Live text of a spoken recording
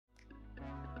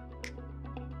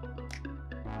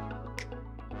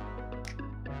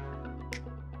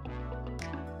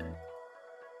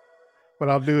What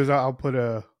I'll do is I'll put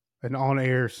an on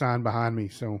air sign behind me,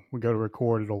 so we go to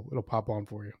record, it'll pop on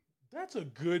for you. That's a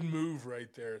good move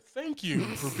right there. Thank you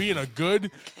for being a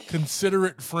good,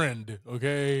 considerate friend.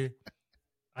 Okay,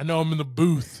 I know I'm in the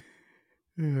booth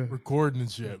Yeah. recording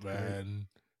and shit, man.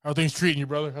 How are things treating you,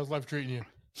 brother? How's life treating you?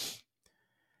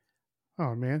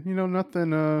 Oh man,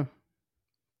 nothing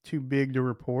too big to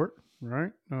report,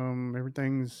 right?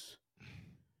 Everything's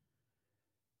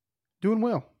doing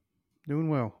well. Doing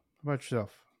well. How about yourself?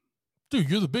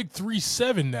 Dude, you're the big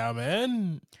 3-7 now,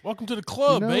 man. Welcome to the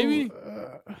club, baby.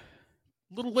 A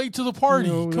little late to the party.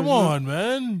 Come on,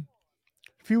 man.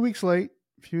 A few weeks late.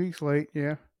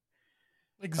 Yeah.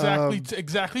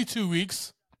 Exactly 2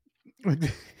 weeks.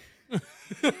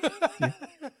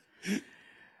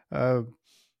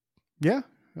 Yeah.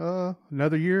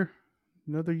 Another year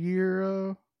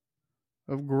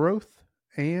of growth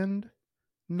and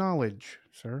knowledge,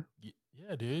 sir.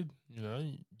 Yeah, dude. You're not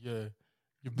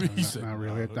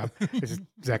really. It's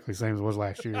exactly the same as it was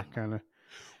last year, kind of.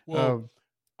 Well,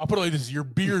 I'll put it like this: your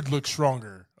beard looks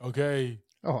stronger. Okay.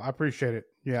 Oh, I appreciate it.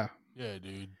 Yeah. Yeah,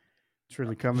 dude. It's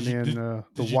really coming in. The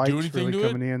you white's do anything really to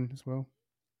coming in as well.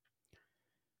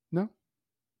 No,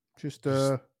 just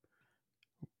I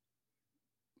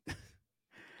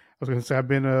was going to say I've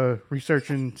been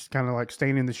researching, kind of like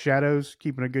staying in the shadows,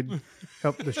 keeping a good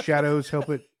help the shadows help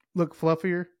it look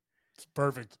fluffier. It's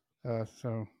perfect.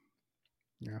 So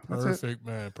yeah, perfect,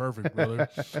 man. Perfect, brother.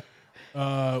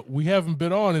 We haven't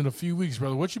been on in a few weeks,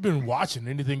 brother. What you been watching?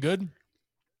 Anything good?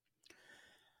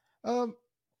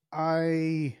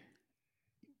 I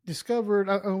discovered.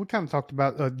 We kind of talked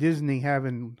about Disney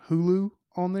having Hulu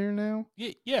on there now.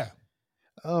 Yeah.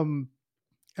 And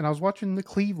I was watching the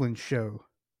Cleveland Show.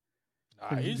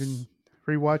 Nice. Been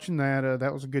rewatching that.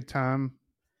 That was a good time.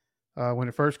 When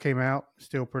it first came out,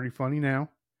 still pretty funny now.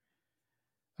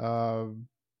 I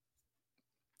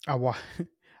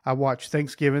watched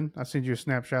Thanksgiving. I sent you a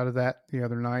snapshot of that the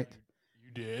other night.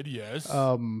 You did, yes.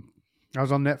 I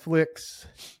was on Netflix.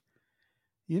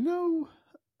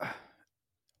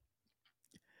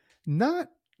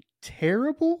 Not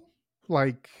terrible.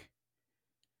 Like,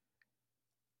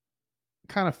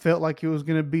 kind of felt like it was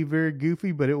going to be very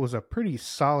goofy, but it was a pretty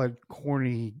solid,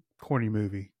 corny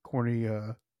movie. Corny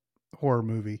horror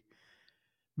movie.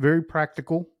 Very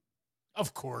practical.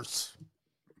 Of course.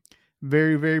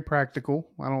 Very, very practical.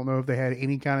 I don't know if they had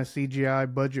any kind of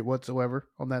CGI budget whatsoever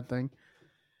on that thing.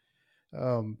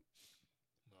 But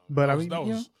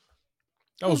that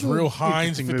was real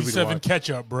Heinz 57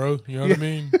 ketchup, bro. You know what I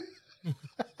mean?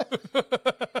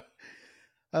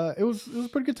 It was a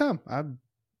pretty good time. I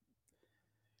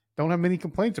don't have many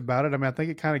complaints about it. I mean, I think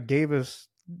it kind of gave us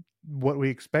what we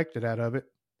expected out of it,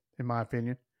 in my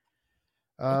opinion.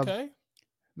 Okay.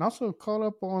 And also caught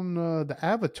up on the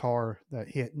Avatar that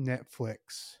hit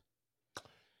Netflix.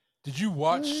 Did you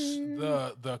watch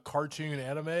the cartoon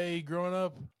anime growing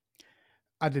up?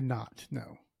 I did not.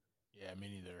 No. Yeah, me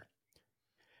neither.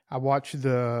 I watched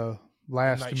the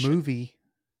last movie.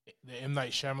 The M.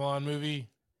 Night Shyamalan movie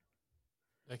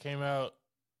that came out.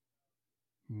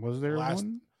 Was there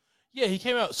one? Yeah, he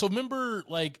came out. So remember,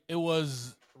 like, it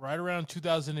was right around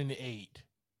 2008.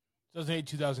 2008,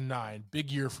 2009, big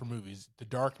year for movies. The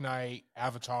Dark Knight,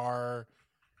 Avatar,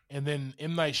 and then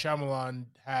M. Night Shyamalan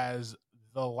has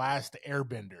The Last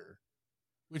Airbender,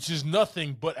 which is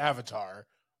nothing but Avatar.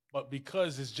 But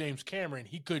because it's James Cameron,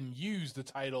 he couldn't use the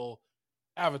title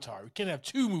Avatar. We can't have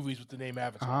two movies with the name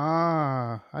Avatar.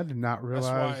 Ah, I did not realize.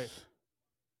 That's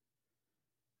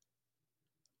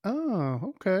why.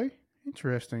 Oh, okay.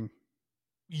 Interesting.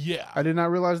 Yeah. I did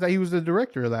not realize that he was the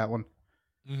director of that one.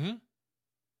 Mm-hmm.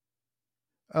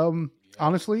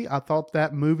 Honestly, I thought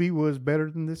that movie was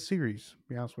better than this series, to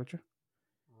be honest with you.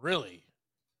 Really?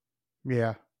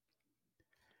 Yeah.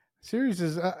 Series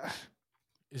is...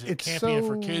 is it campy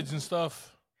for kids and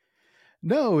stuff?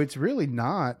 No, it's really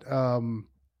not.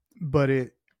 But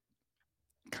it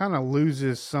kind of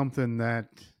loses something that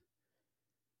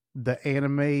the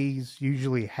animes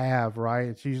usually have, right?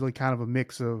 It's usually kind of a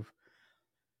mix of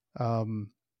kind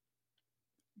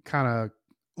of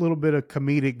a little bit of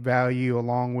comedic value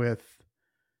along with,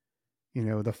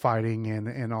 the fighting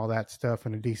and all that stuff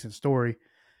and a decent story.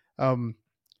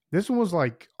 This one was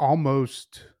like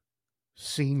almost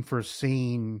scene for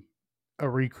scene a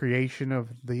recreation of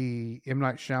the M.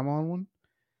 Night Shyamalan one.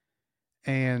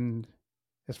 And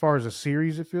as far as a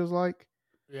series, it feels like.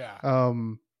 Yeah.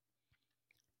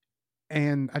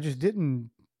 And I just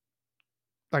didn't,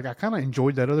 like, I kind of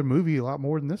enjoyed that other movie a lot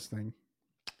more than this thing.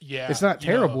 Yeah. It's not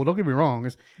terrible. Don't get me wrong.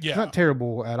 It's not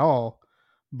terrible at all,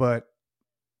 but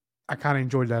I kind of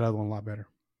enjoyed that other one a lot better.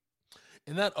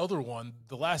 And that other one,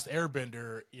 The Last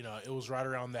Airbender, it was right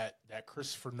around that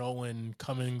Christopher Nolan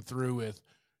coming through with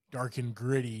dark and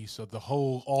gritty. So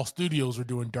all studios were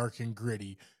doing dark and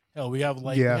gritty. Hell, we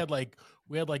had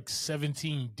like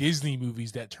 17 Disney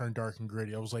movies that turned dark and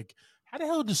gritty. I was like, how the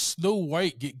hell does Snow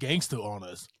White get gangsta on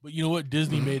us? But you know what?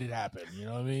 Disney made it happen. You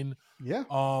know what I mean? Yeah. You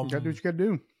gotta do what you gotta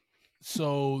do.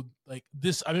 So like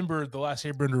this, I remember The Last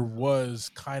Airbender was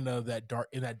kind of that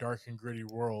dark and gritty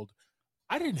world.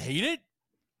 I didn't hate it.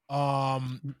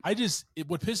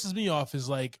 What pisses me off is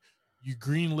like you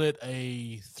greenlit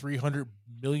a $300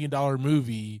 million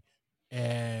movie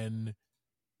and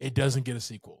it doesn't get a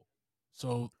sequel.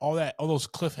 So all those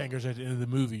cliffhangers at the end of the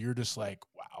movie, you're just like,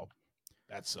 wow,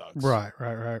 that sucks. Right.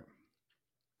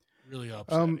 Really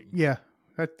upsetting. Yeah,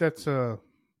 that's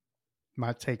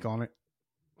my take on it.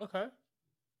 Okay.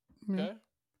 Yeah. Okay.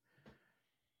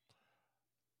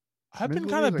 I've been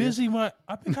kind of busy.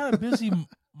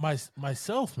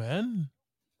 Myself, man.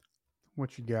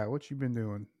 What you got? What you been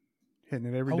doing?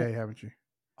 Hitting it every day, haven't you?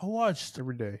 I watched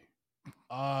every day.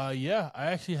 Yeah, I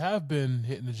actually have been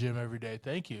hitting the gym every day.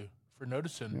 Thank you for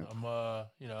noticing. Yep.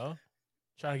 I'm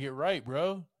trying to get right,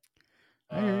 bro.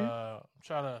 I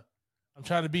I'm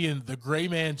trying to be in The Gray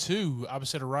Man 2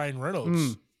 opposite of Ryan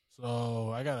Reynolds.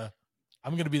 So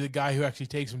I'm gonna be the guy who actually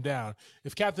takes him down.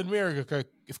 If Captain America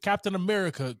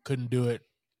couldn't do it,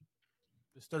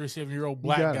 this 37-year-old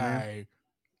black guy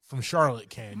from Charlotte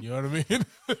can. You know what I mean?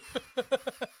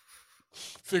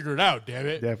 Figure it out, damn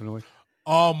it. Definitely.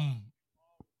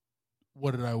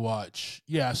 What did I watch?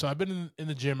 Yeah, so I've been in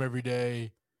the gym every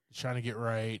day, trying to get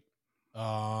right.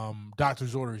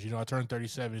 Doctor's orders. I turned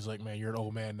 37. He's like, man, you're an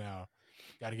old man now.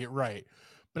 Got to get right.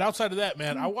 But outside of that,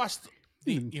 man, I watched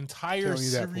the entire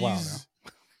series.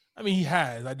 I mean, he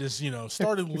has. I just,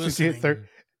 started listening.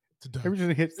 Ever since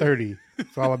he hit 30,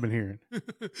 that's all I've been hearing.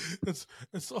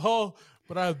 That's all.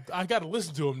 But I got to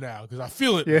listen to him now because I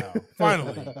feel it now.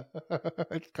 Finally,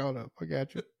 it's caught up. I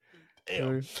got you.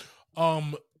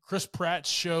 Damn. Chris Pratt's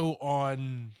show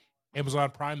on Amazon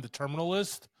Prime, The Terminal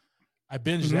List. I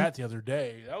binged that the other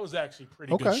day. That was actually a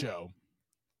pretty good show.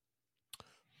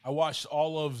 I watched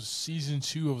all of season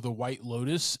 2 of The White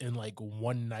Lotus in like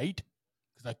one night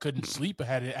because I couldn't sleep. I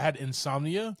had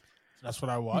insomnia. So that's what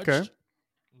I watched. Okay.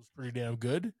 It was pretty damn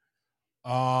good.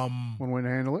 One way to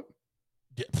handle it.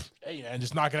 Hey, man,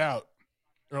 just knock it out.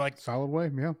 They're like solid way,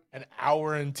 yeah. An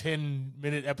hour and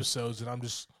 10-minute episodes, and I'm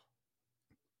just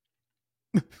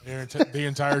the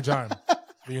entire time.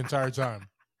 The entire time.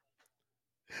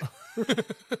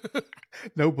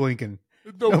 No blinking.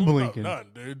 No blinking.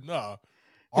 None, dude. No.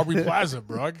 Aubrey Plaza,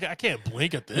 bro. I can't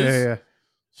blink at this. Yeah.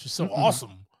 She's so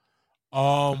awesome.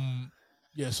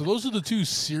 Yeah, so those are the 2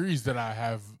 series that I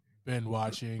have been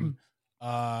watching.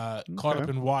 Caught up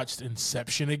and watched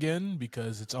Inception again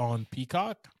because it's on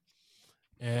Peacock.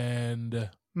 And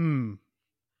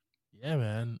yeah,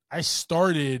 man. I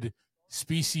started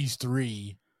Species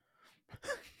 3.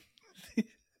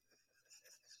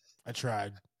 I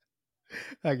tried.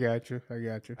 I got you.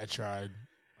 I tried.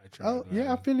 Oh, man.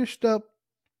 Yeah, I finished up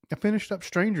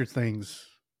Stranger Things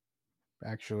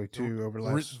actually too over the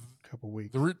last couple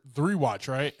weeks. The rewatch,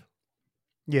 right?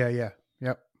 Yeah.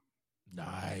 Yep.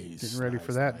 Nice. Getting ready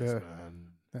for that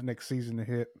that next season to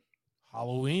hit.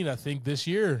 Halloween, I think this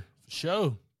year for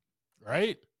show.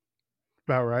 Right?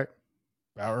 About right.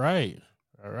 All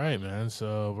right, man.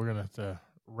 So we're gonna have to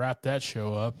wrap that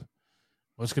show up.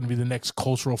 What's gonna be the next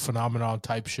cultural phenomenon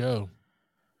type show?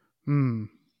 Who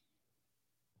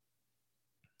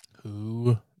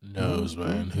knows,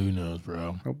 man? Who knows,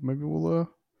 bro? Maybe we'll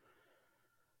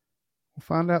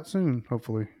find out soon,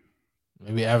 hopefully.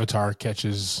 Maybe Avatar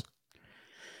catches.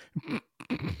 I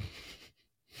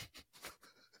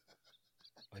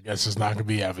guess it's not going to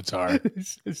be Avatar.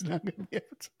 It's not going to be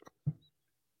Avatar.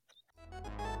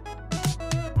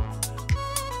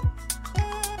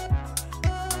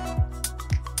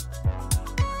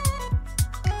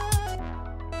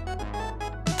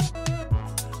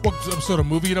 Welcome to the episode of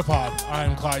Movie in a Pod. I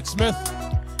am Clyde Smith.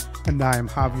 And I am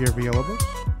Javier Villalobos.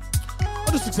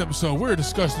 On this week's episode, we're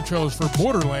discussing the trailers for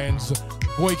Borderlands,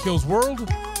 Boy Kills World,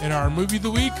 and our movie of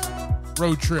the week,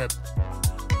 Road Trip.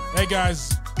 Hey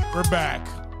guys, we're back.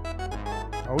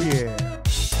 Oh yeah.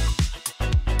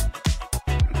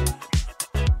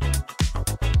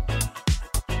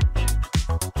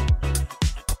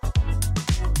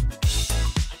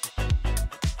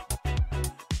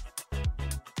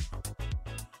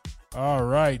 All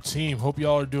right, team. Hope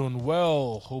y'all are doing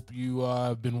well. Hope you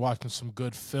have been watching some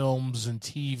good films and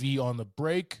TV on the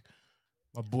break.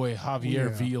 My boy Javier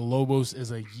Villalobos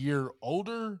is a year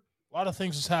older. A lot of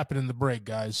things has happened in the break,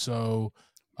 guys. So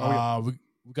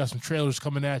we We got some trailers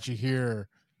coming at you here.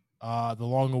 The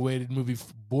long-awaited movie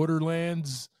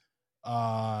Borderlands,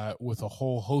 with a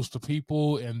whole host of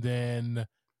people, and then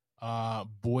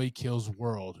Boy Kills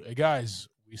World. Hey guys,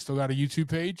 we still got a YouTube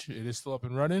page. It is still up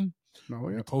and running. Oh,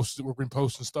 yeah. We're been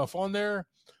posting stuff on there.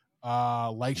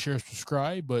 Like, share,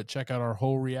 subscribe, but check out our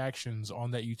whole reactions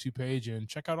on that YouTube page and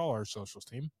check out all our socials,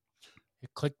 team.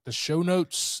 Click the show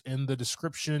notes in the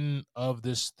description of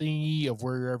this thingy of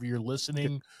wherever you're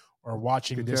listening or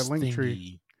watching this link thingy.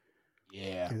 Tree.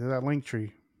 Yeah. Get to that link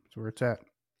tree. That's where it's at.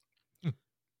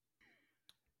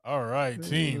 All right,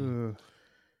 team.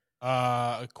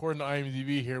 According to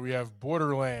IMDb here, we have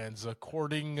Borderlands.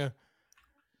 According the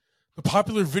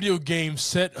popular video game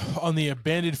set on the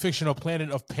abandoned fictional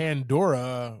planet of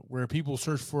Pandora, where people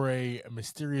search for a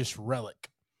mysterious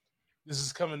relic. This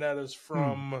is coming at us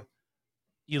from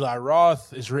Eli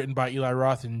Roth. It's written by Eli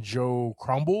Roth and Joe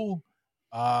Crumble.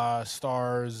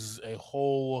 Stars a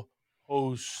whole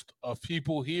host of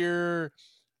people here.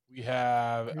 We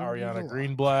have Ariana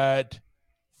Greenblatt,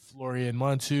 Florian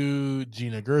Montu,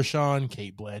 Gina Gershon,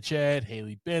 Kate Blanchett,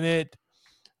 Haley Bennett,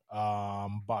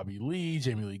 Bobby Lee,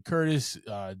 Jamie Lee Curtis,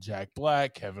 Jack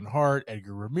Black, Kevin Hart,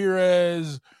 Edgar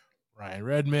Ramirez, Ryan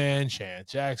Redman, Shannon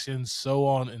Jackson, so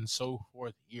on and so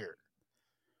forth here.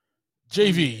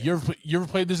 JV, you ever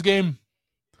played this game?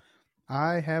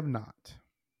 I have not.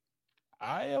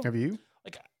 Have you?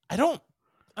 Like, I don't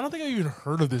think I've even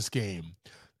heard of this game.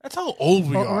 That's how old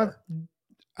we are.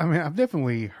 I've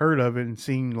definitely heard of it and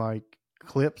seen like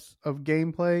clips of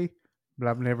gameplay, but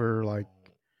I've never like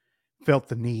felt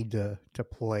the need to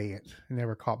play it. It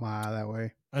never caught my eye that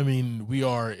way. I mean, we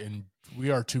are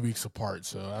 2 weeks apart,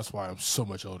 so that's why I'm so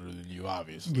much older than you,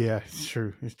 obviously. Yeah, it's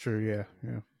true. It's true. Yeah.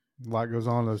 A lot goes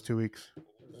on those 2 weeks.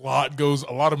 A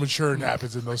lot of maturing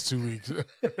happens in those 2 weeks.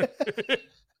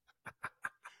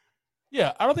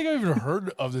 Yeah, I don't think I've even heard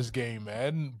of this game,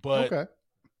 man, but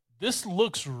this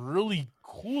looks really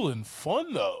cool and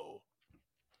fun, though.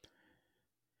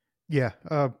 Yeah,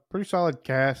 pretty solid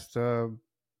cast. Trailer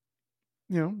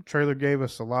gave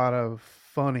us a lot of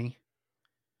funny,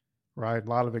 right? A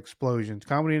lot of explosions,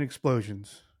 comedy and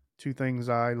explosions. Two things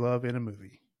I love in a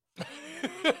movie.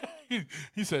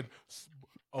 He said,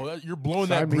 "Oh, you're blowing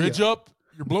that bridge up.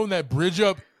 You're blowing that bridge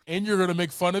up, and you're gonna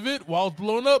make fun of it while it's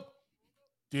blowing up.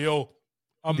 Deal.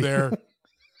 I'm there."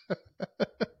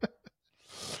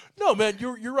 No, man,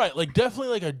 you're right. Like, definitely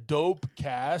like a dope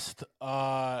cast.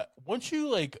 Once you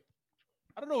like,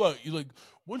 I don't know about you, like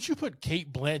once you put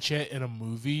Kate Blanchett in a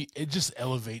movie, it just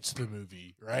elevates the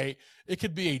movie, right? It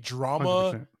could be a drama.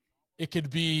 100%. It could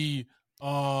be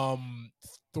Thor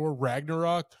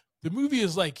Ragnarok. The movie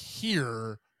is like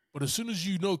here, but as soon as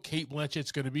you know Kate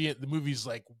Blanchett's going to be it, the movie's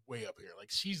like way up here.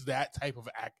 Like, she's that type of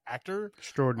actor.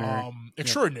 Extraordinary.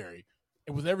 Extraordinary.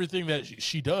 And with everything that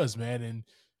she does, man, and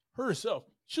herself,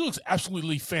 she looks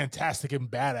absolutely fantastic and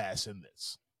badass in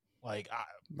this. Like,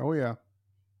 oh yeah,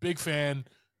 big fan.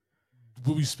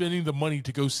 We'll be spending the money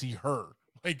to go see her,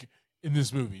 like, in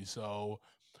this movie. So,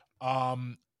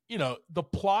 the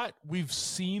plot, we've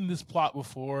seen this plot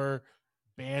before.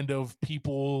 Band of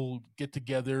people get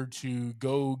together to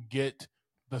go get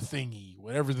the thingy,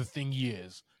 whatever the thingy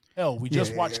is. Hell, we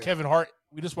just watched Kevin Hart.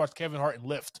 We just watched Kevin Hart and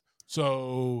Lift.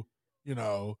 So,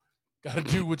 got to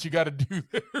do what you got to do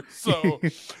there. So,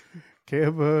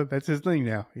 Kev, that's his thing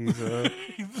now.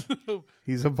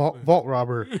 He's a vault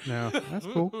robber now. That's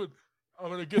cool. I'm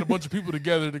gonna get a bunch of people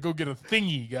together to go get a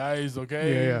thingy, guys.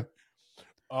 Okay. Yeah.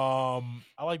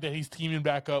 I like that he's teaming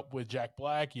back up with Jack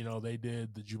Black. They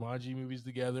did the Jumanji movies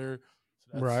together.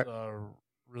 So that's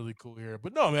really cool here.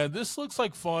 But no, man, this looks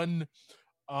like fun.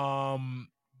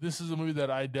 This is a movie that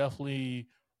I definitely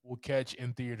will catch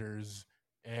in theaters.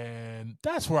 And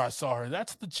that's where I saw her.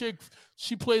 That's the chick.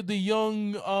 She played the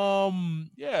young.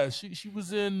 She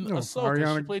was in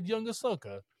Ahsoka. She played young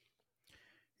Ahsoka.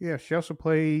 Yeah, she also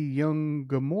played young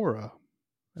Gamora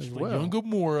as well. Young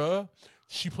Gamora.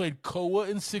 She played Koa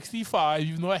in 65,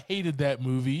 even though I hated that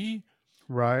movie.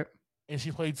 Right. And she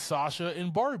played Sasha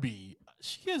in Barbie.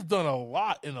 She has done a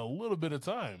lot in a little bit of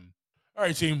time. All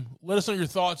right, team. Let us know your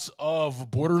thoughts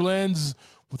of Borderlands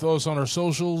with us on our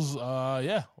socials.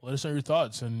 Let us know your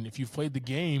thoughts. And if you've played the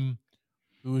game,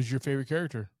 who is your favorite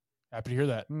character? Happy to hear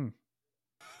that.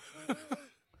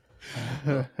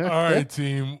 All right,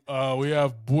 team. We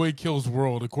have Boy Kills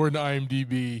World. According to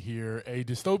IMDb here, a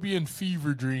dystopian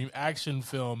fever dream action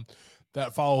film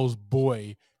that follows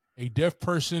Boy, a deaf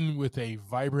person with a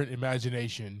vibrant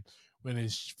imagination. When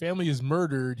his family is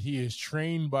murdered, he is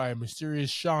trained by a mysterious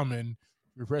shaman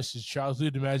to repress his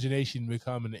childhood imagination and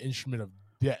become an instrument of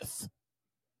death.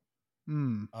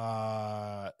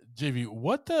 JV,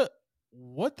 what the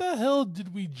what the hell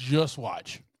did we just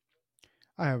watch?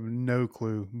 I have no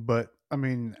clue, but I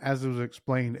mean, as it was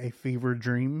explained, a fever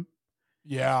dream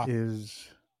Yeah. is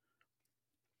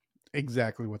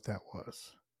exactly what that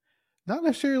was. Not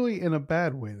necessarily in a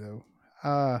bad way, though.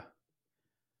 A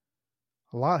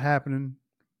lot happening,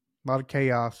 a lot of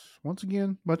chaos. Once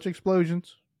again, bunch of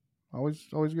explosions. Always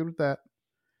good with that.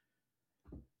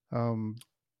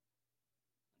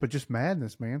 But just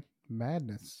madness, man,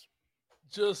 madness.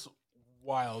 Just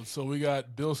wild. So we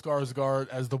got Bill Skarsgård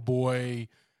as the boy,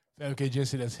 Famke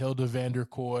Jensen as Hilda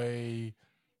Vanderkoy,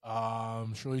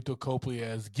 Charlito Copley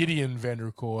as Gideon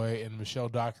Vanderkoy, and Michelle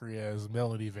Dockery as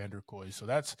Melody Vanderkoy. So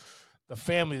that's the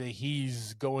family that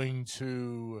he's going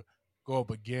to go up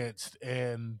against.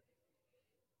 And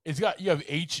you have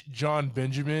H. John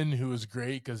Benjamin, who is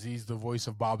great because he's the voice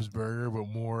of Bob's Burger, but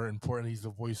more importantly, he's the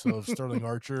voice of Sterling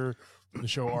Archer from the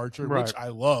show Archer, Right. which I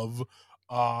love,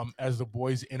 as the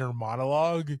boy's inner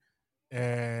monologue.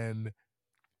 And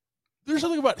there's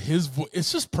something about his voice.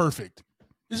 It's just perfect.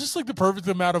 It's just like the perfect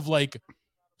amount of like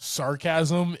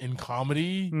sarcasm and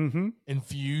comedy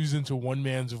infused into one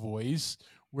man's voice,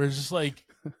 where it's just like,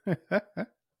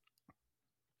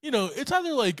 it's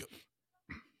either like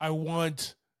I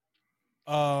want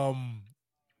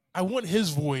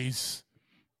his voice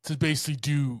to basically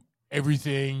do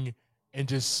everything and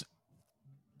just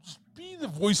be the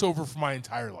voiceover for my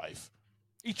entire life.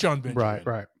 H. John Benjamin,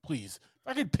 right. please.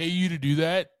 If I could pay you to do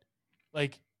that,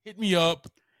 like, hit me up.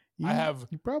 You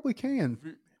probably can.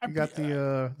 You got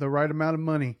the right amount of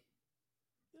money.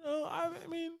 I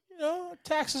mean,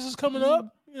 taxes is coming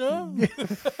up. Look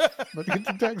at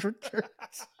the tax returns.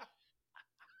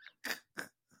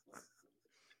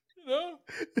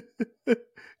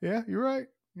 Yeah, you're right.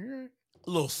 A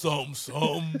little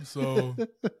something. So,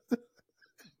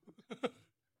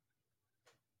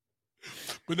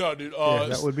 but no, dude.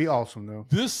 That would be awesome, though.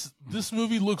 This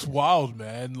movie looks wild,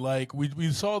 man. Like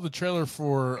we saw the trailer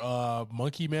for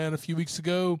Monkey Man a few weeks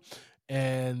ago,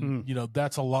 and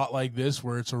that's a lot like this,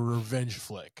 where it's a revenge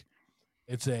flick.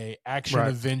 It's a action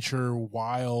adventure,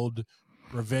 wild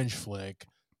revenge flick.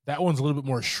 That one's a little bit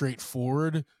more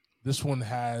straightforward. This one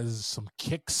has some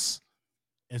kicks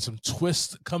and some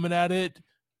twists coming at it.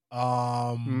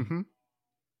 I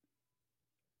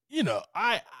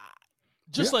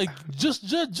just like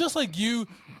you,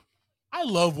 I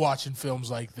love watching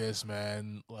films like this,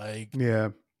 man. Like,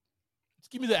 just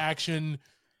give me the action,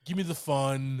 give me the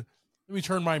fun. Let me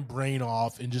turn my brain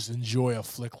off and just enjoy a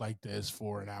flick like this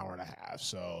for an hour and a half.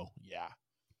 So, yeah.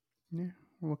 Yeah,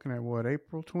 we're looking at what,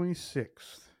 April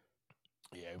 26th.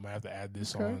 Yeah, we might have to add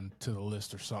this on to the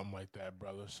list or something like that,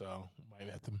 brother. So, we might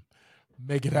have to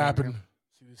make it happen.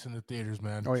 See this in the theaters,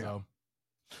 man. Oh, yeah. So.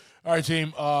 All right,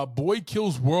 team. Boy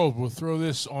Kills World. We'll throw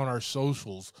this on our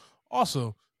socials.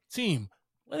 Also, team,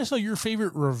 let us know your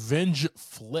favorite revenge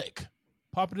flick.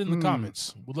 Pop it in the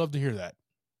comments. We'd love to hear that.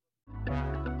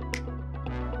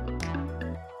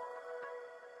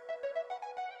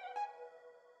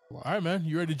 All right, man.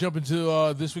 You ready to jump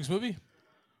into this week's movie?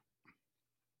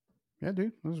 Yeah,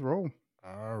 dude. Let's roll.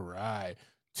 All right.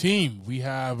 Team, we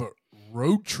have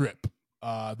Road Trip.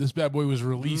 This bad boy was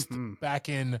released back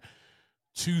in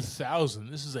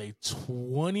 2000. This is a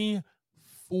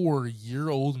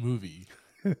 24-year-old movie.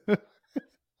 Doesn't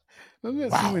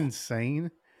that seem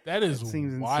insane? That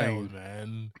seems wild,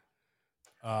 insane.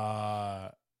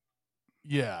 Man.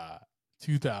 Yeah,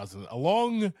 2000.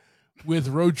 Along with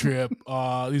Road Trip,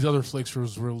 these other flicks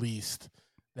was released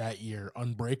that year.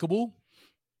 Unbreakable,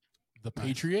 The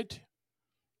Patriot,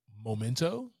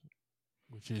 Memento,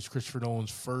 which is Christopher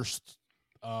Nolan's first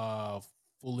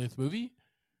full-length movie.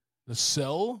 The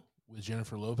Cell with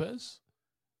Jennifer Lopez.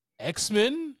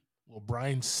 X-Men, little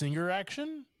Bryan Singer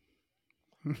action.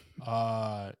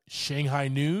 Shanghai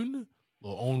Noon,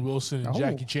 little Owen Wilson and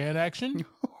Jackie Chan action.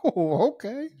 Oh,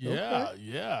 okay.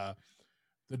 Yeah.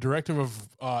 The director of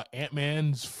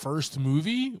Ant-Man's first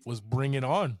movie was Bring It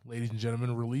On, ladies and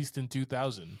gentlemen, released in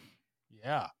 2000.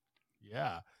 Yeah.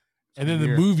 And then the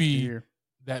movie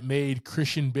that made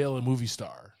Christian Bale a movie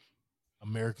star,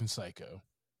 American Psycho.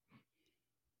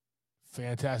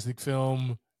 Fantastic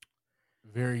film,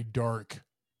 very dark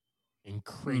and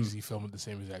crazy film at the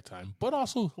same exact time, but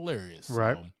also hilarious.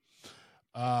 Right.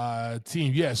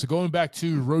 Team, yeah, so going back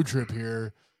to Road Trip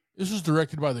here, this was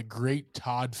directed by the great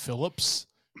Todd Phillips,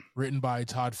 written by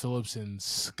Todd Phillips and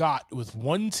Scott with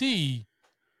one T,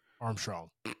 Armstrong.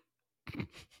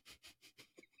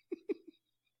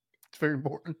 It's very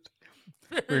important.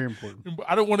 Very important.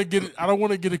 I don't want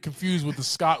to get it confused with the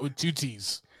Scott with two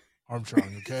T's,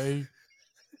 Armstrong, okay?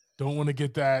 Don't want to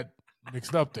get that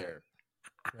mixed up there.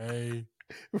 Okay.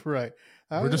 Right.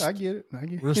 We're just I get it. I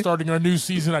get we're it. starting our new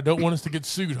season. I don't want us to get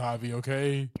sued, Javi.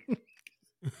 Okay.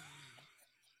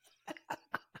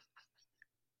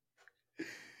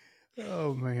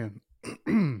 Oh man.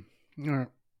 All right.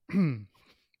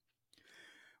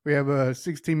 We have a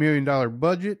 $16 million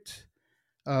budget,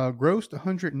 grossed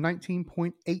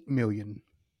 119.8 million,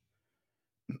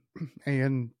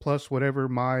 and plus whatever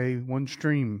my one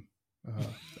stream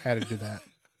added to that.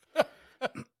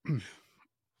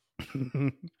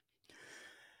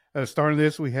 Starting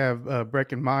this, we have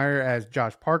Breckin Meyer as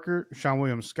Josh Parker, Sean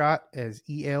William Scott as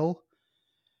EL,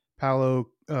 Paolo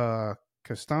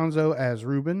Costanzo as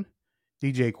Ruben,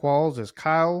 DJ Qualls as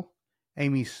Kyle,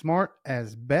 Amy Smart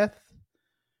as Beth,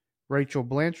 Rachel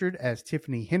Blanchard as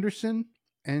Tiffany Henderson,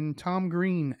 and Tom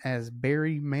Green as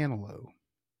Barry Manilow.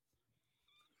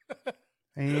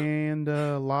 And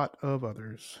a lot of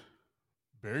others.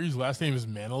 Barry's last name is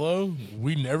Manilow?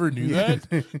 We never knew that?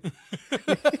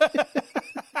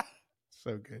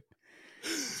 So good.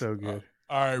 So good.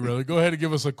 All right, really. Go ahead and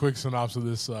give us a quick synopsis of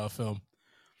this film.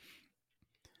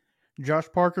 Josh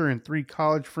Parker and three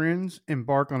college friends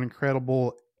embark on an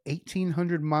incredible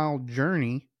 1,800-mile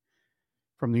journey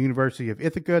from the University of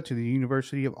Ithaca to the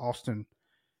University of Austin.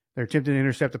 They're attempting to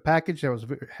intercept a package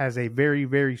that has a very,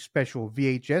 very special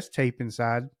VHS tape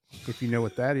inside, if you know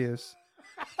what that is,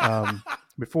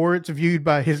 before it's viewed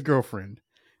by his girlfriend.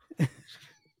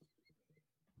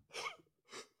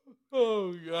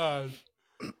 Oh, God.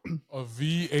 A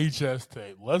VHS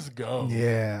tape. Let's go.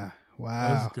 Yeah.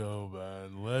 Wow. Let's go,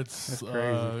 man.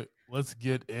 Let's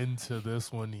get into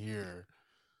this one here.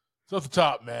 So at the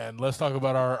top, man, let's talk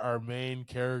about our main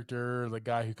character, the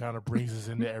guy who kind of brings us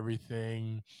into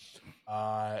everything.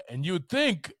 And you would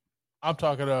think I'm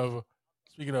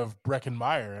speaking of Breckin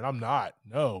Meyer, and I'm not.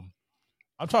 No.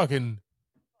 I'm talking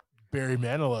Barry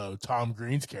Manilow, Tom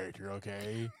Green's character,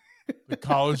 okay? The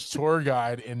college tour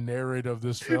guide and narrator of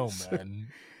this film, man.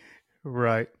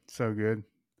 Right. So good.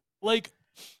 Like,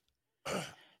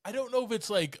 I don't know if it's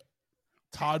like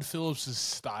Todd Phillips'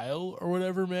 style or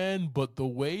whatever, man, but the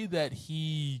way that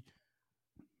he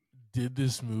did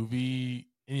this movie,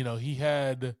 you know,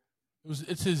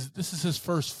 this is his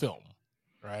first film,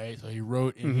 right? So he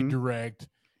wrote and he directed,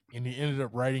 and he ended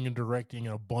up writing and directing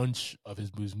a bunch of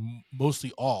his movies,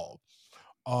 mostly all.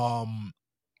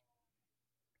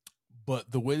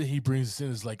 But the way that he brings us in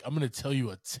is like, I'm going to tell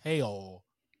you a tale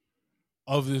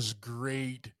of this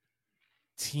great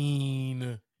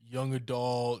teen, young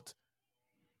adult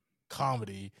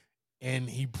comedy. And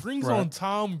he brings on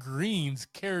Tom Green's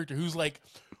character, who's like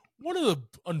one of the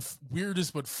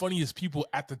weirdest but funniest people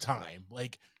at the time.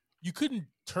 Like, you couldn't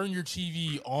turn your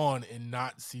TV on and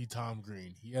not see Tom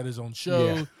Green. He had his own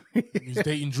show. Yeah. He was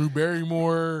dating Drew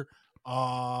Barrymore. He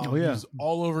was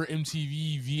all over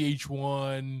MTV,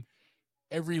 VH1.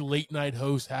 Every late night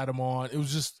host had him on. It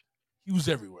was just, he was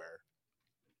everywhere.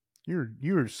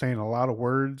 You were saying a lot of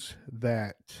words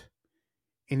that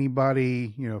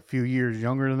anybody, a few years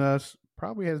younger than us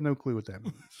probably has no clue what that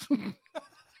means.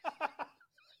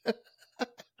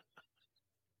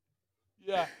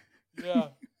 Yeah.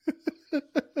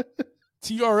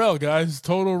 TRL, guys.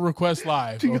 Total Request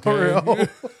Live. TRL. Okay?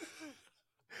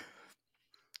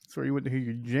 That's where you went to hear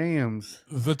your jams.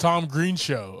 The Tom Green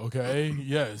Show, okay?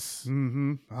 Yes.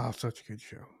 Mm-hmm. Oh, such a good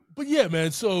show. But yeah,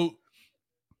 man, so,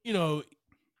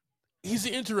 he's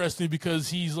interesting because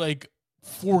he's like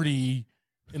 40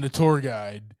 in the tour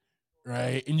guide,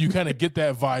 right? And you kind of get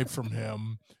that vibe from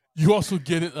him. You also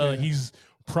get it. He's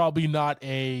probably not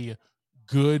a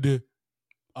good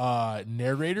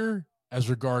narrator as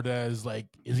regard as like,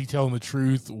 is he telling the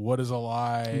truth? What is a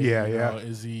lie? Yeah.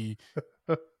 Is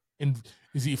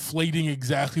he flating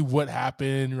exactly what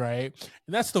happened, right?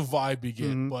 And that's the vibe you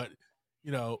get. But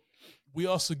we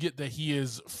also get that he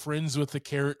is friends with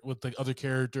the other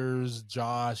characters,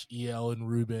 Josh, EL, and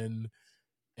Ruben,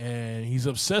 and he's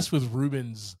obsessed with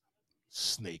Ruben's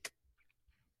snake.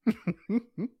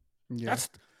 Yeah.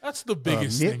 That's the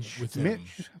biggest thing with him.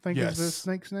 Mitch, I think is the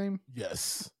snake's name.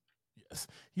 Yes.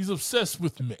 He's obsessed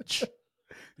with Mitch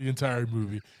the entire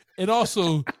movie, and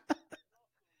also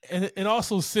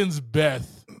sends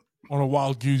Beth on a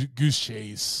wild goose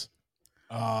chase.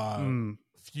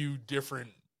 Few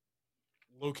different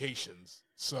locations.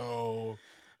 So,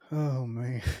 oh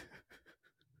man,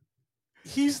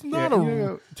 he's not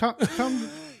Tom.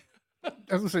 I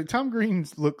was gonna say Tom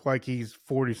Green's looked like he's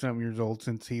 40-something years old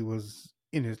since he was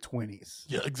in his 20s.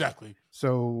 Yeah, exactly.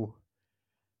 So,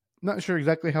 not sure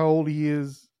exactly how old he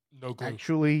is. No clue.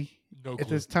 Actually, at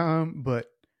this time, but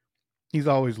he's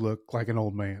always looked like an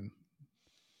old man.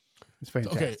 It's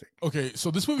fantastic. Okay. So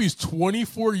this movie is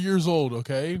 24 years old.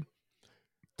 Okay.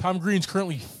 Tom Green's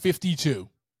currently 52.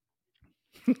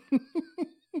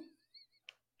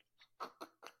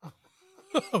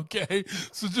 Okay,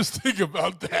 so just think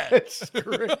about that. That's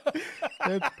great.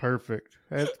 That's perfect.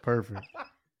 That's perfect.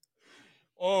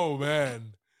 Oh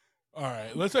man! All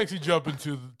right, let's actually jump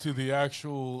into the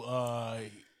actual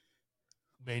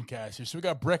main cast here. So we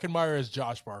got Breckenmeyer as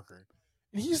Josh Parker,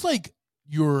 and he's like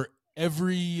your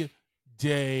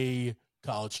everyday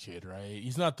college kid, right?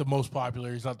 He's not the most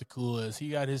popular. He's not the coolest.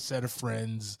 He got his set of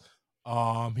friends.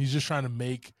 He's just trying to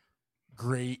make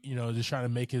great, just trying to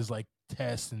make his like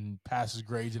tests and pass his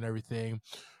grades and everything.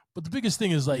 But the biggest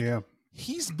thing is like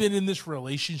he's been in this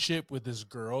relationship with this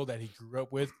girl that he grew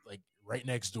up with, like right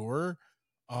next door,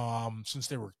 since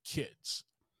they were kids.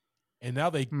 And now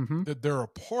they're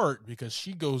apart because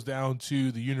she goes down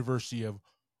to the University of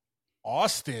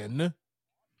Austin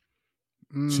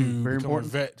to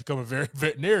become a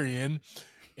veterinarian,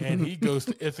 and he goes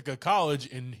to Ithaca College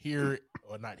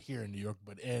not here in New York,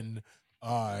 but in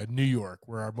New York,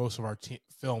 where most of our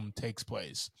film takes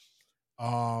place.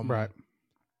 Right.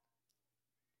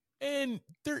 And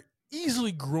they're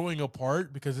easily growing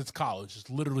apart because it's college. It's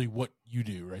literally what you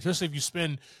do, right? Especially if you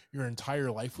spend your entire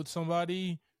life with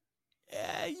somebody,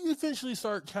 you eventually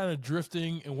start kind of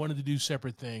drifting and wanting to do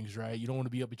separate things, right? You don't want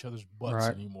to be up each other's butts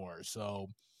anymore. So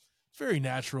it's very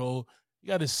natural. He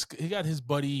got his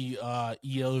buddy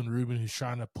EL and Ruben, who's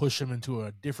trying to push him into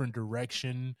a different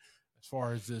direction as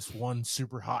far as this one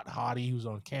super hot hottie who's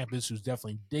on campus who's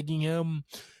definitely digging him.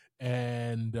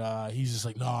 And he's just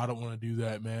like, no, I don't want to do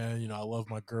that, man. I love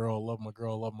my girl, love my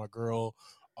girl.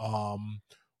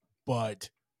 But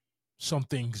some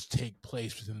things take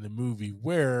place within the movie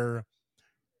where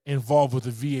involved with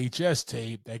a VHS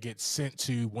tape that gets sent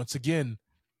to, once again,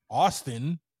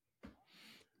 Austin.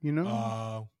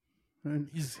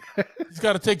 He's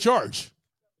got to take charge.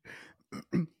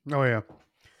 Oh yeah,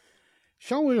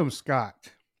 Sean William Scott.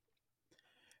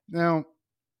 Now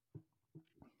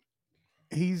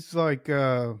he's like,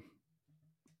 just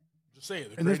say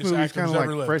it. The greatest actor who's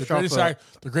ever lived.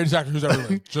 The greatest actor who's ever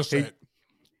lived. Just say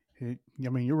it. I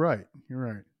mean, you're right. You're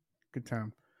right. Good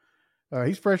time.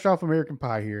 He's fresh off American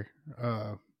Pie here.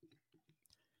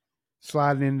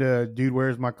 Sliding into Dude,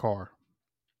 Where's My Car?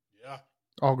 Yeah.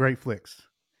 All great flicks.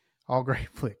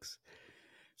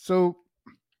 So,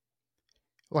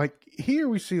 like, here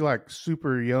we see, like,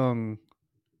 super young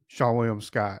Sean William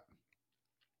Scott.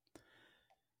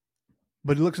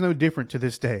 But he looks no different to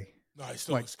this day. No, he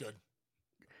still looks good.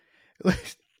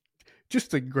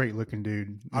 Just a great looking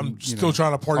dude. I'm still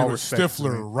trying to party with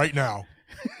Stifler right now.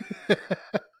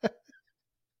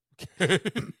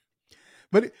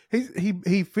 But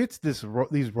he fits these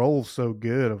roles so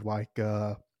good of like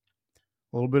a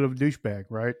little bit of a douchebag,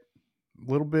 right?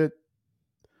 A little bit.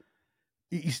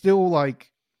 He's still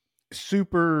like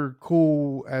super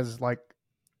cool as like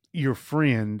your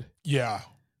friend. Yeah.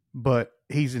 But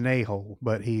he's an a-hole,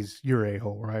 but he's your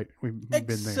a-hole, right? We've been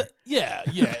there. Yeah.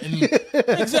 And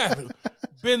exactly.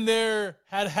 Been there,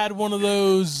 had one of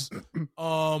those,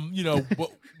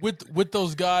 with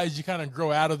those guys, you kind of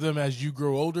grow out of them as you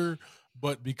grow older.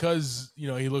 But because,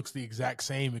 he looks the exact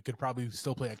same, it could probably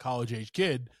still play a college age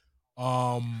kid.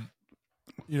 That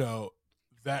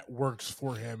works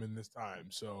for him in this time.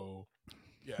 So,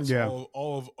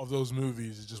 all of those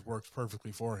movies, it just works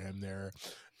perfectly for him there.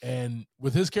 And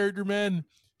with his character, man,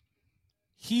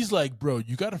 he's like, bro,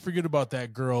 you got to forget about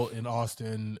that girl in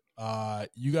Austin.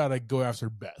 You got to go after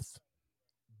Beth.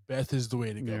 Beth is the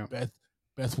way to go. Yeah.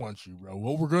 Beth wants you, bro.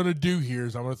 What we're going to do here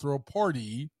is I'm going to throw a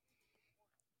party.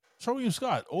 Sean William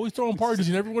Scott, always throwing parties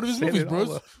in every one of his movies, bro.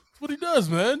 That's what he does,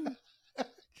 man.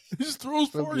 He just throws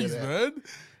parties, man.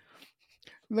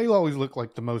 They always look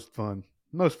like the most fun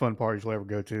parties you'll ever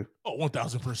go to. Oh,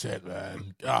 1,000%,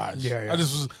 man. Gosh. Yeah. I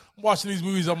just was watching these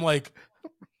movies. I'm like,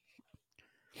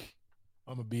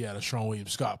 I'm going to be at a Sean William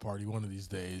Scott party one of these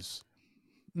days.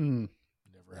 Never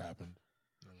happened.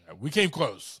 We came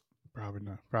close. Probably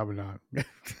not.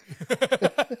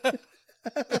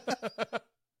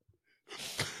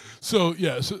 So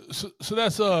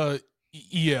that's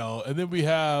EL, and then we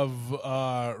have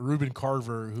Ruben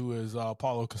Carver, who is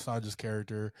Paulo Castanja's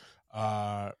character.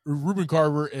 Ruben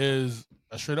Carver is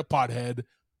a straight up pothead,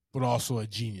 but also a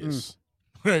genius,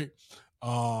 right?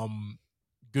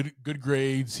 Good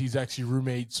grades. He's actually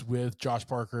roommates with Josh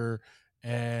Parker,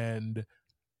 and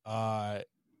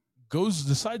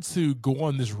decides to go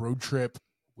on this road trip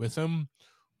with him.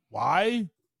 Why?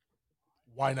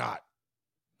 Why not?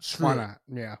 Why not?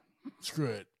 Yeah. Screw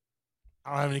it.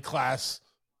 I don't have any class.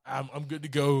 I'm good to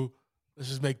go. Let's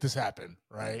just make this happen,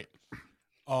 right?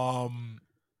 So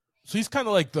he's kind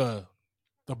of like the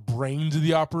the brains of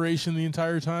the operation the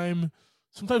entire time.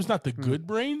 Sometimes not the good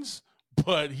brains,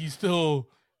 but he's still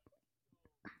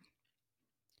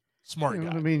smart guy.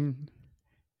 I mean,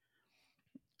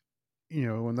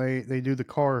 when they do the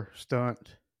car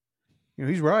stunt,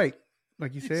 he's right.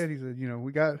 Like you said, he said,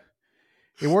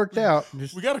 it worked out.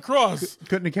 Just we got to cross.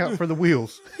 Couldn't account for the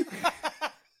wheels.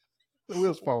 The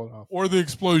wheels falling off. Or the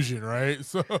explosion, right?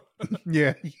 So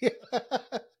yeah.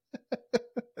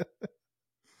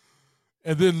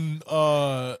 And then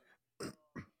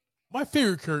my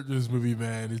favorite character in this movie,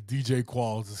 man, is DJ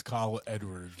Qualls as Kyle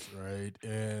Edwards, right?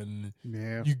 And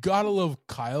you gotta love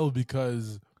Kyle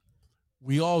because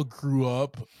we all grew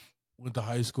up, went to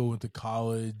high school, went to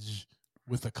college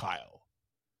with a Kyle,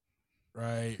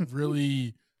 right?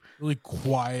 Really, really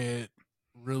quiet,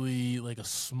 really like a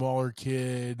smaller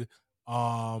kid.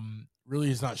 Really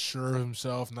is not sure of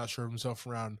himself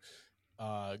around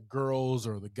girls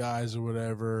or the guys or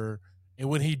whatever. And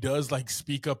when he does like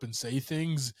speak up and say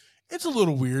things, it's a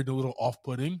little weird, a little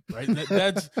off-putting, right?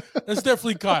 That's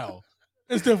definitely Kyle.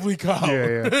 It's definitely Kyle.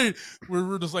 Yeah.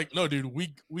 We're just like, no, dude,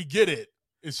 we get it.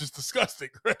 It's just disgusting,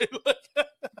 right?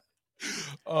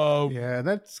 Yeah,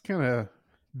 that's kind of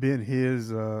been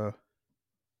his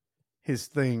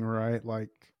thing, right? Like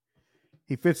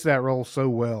he fits that role so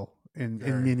well in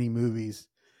many movies.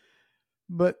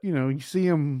 But you see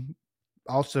him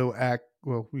also act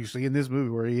well. You see in this movie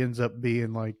where he ends up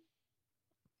being like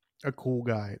a cool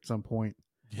guy at some point.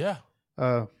 Yeah.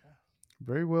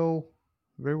 Very well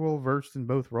versed in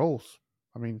both roles.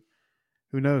 I mean,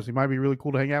 who knows? He might be really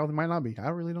cool to hang out with. He might not be. I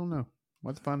really don't know.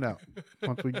 Let's find out.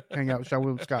 Once we hang out with Sean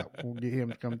William Scott, we'll get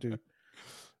him to come too.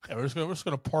 Yeah, we're just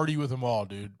gonna party with them all,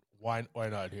 dude. Why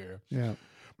not here? Yeah.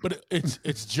 But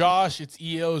it's Josh, it's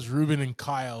EO, it's Ruben, and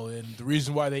Kyle. And the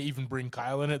reason why they even bring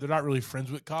Kyle in it, they're not really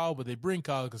friends with Kyle, but they bring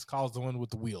Kyle because Kyle's the one with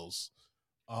the wheels.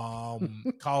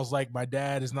 Kyle's like, my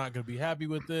dad is not going to be happy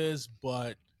with this,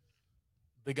 but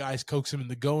the guys coax him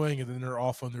into going, and then they're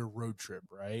off on their road trip,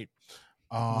 right?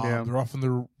 They're off on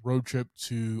their road trip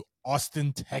to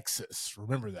Austin, Texas.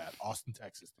 Remember that, Austin,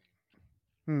 Texas.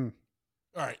 All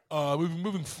right,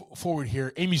 moving forward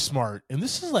here, Amy Smart. And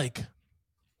this is like...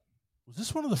 Was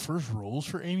this one of the first roles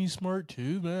for Amy Smart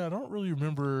too, man? I don't really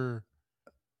remember.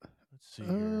 Let's see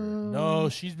here. No,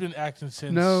 she's been acting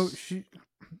since. No,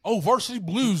 Varsity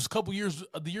Blues, a couple years,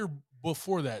 the year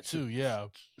before that too. Yeah.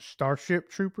 Starship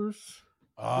Troopers.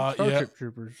 Starship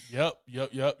Troopers. Yep.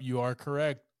 You are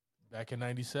correct. Back in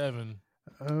 '97.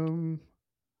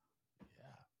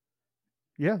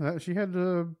 Yeah. She had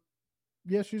to.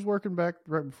 Yeah, she's working back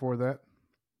right before that.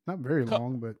 Not very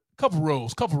long, but couple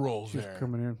roles she's there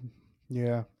coming in.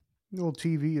 Yeah, a little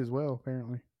TV as well,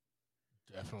 apparently.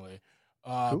 Definitely.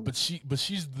 Cool. But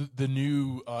she's the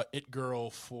new it girl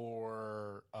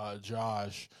for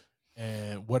Josh.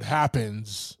 And what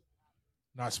happens?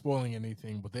 Not spoiling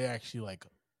anything, but they actually like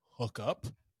hook up,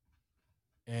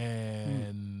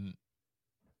 and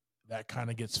that kind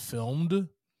of gets filmed.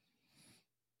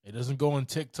 It doesn't go on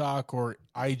TikTok or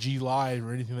IG Live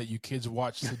or anything that you kids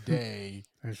watch today.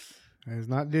 It's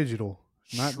not digital.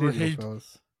 Not digital,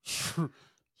 fellas.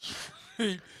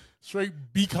 Straight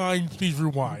be kind, please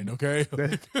rewind, okay?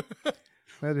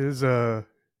 That is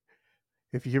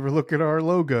if you ever look at our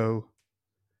logo,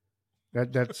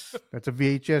 that's a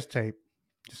VHS tape.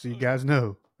 Just so you guys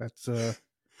know. That's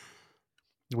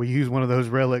we use one of those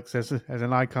relics as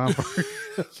an icon for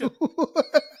it's one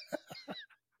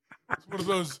of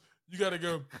those you gotta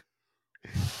go.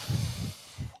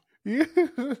 Yeah.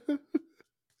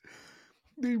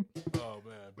 Dude, oh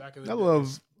man, back in the I days.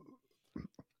 love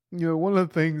one of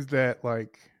the things that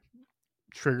like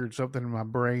triggered something in my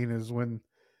brain is when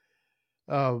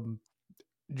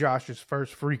Josh is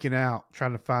first freaking out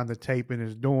trying to find the tape in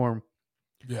his dorm.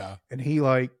 Yeah. And he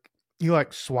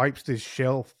swipes this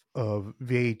shelf of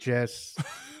VHS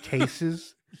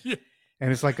cases. Yeah.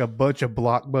 And it's like a bunch of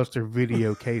Blockbuster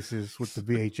video cases with the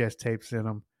VHS tapes in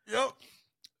them. Yep.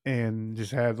 And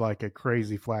just had like a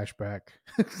crazy flashback.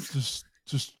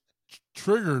 just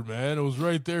triggered, man. It was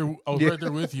right there. I was right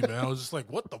there with you, man. I was just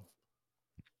like, what the?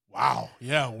 Wow.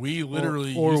 Yeah, we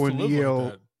literally or used when to live EL,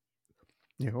 like that.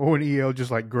 Yeah, or when EL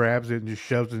just like grabs it and just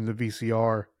shoves it in the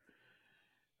VCR.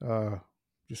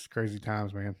 Just crazy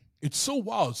times, man. It's so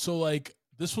wild. So like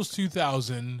this was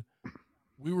 2000.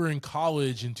 We were in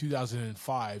college in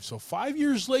 2005. So 5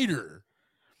 years later,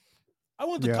 I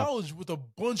went to college with a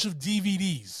bunch of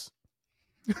DVDs.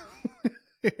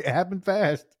 It happened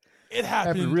fast. It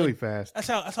happened really fast. That's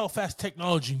how fast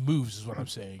technology moves, is what I'm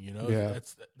saying. You know,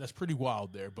 that's pretty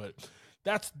wild there. But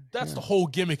that's the whole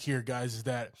gimmick here, guys. Is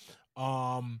that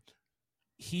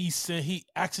he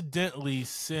accidentally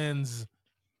sends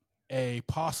a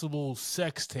possible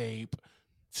sex tape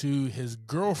to his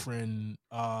girlfriend,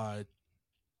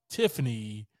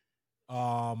 Tiffany,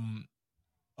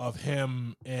 of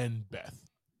him and Beth.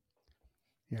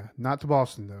 Yeah, not to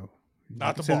Boston though.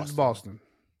 Not to Send it to Boston.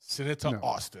 Send it to No.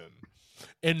 Austin.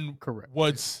 And Correct.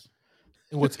 what's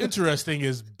interesting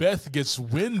is Beth gets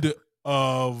wind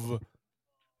of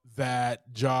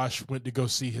that Josh went to go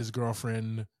see his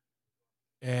girlfriend,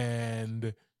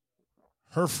 and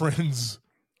her friends.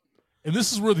 And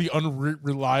this is where the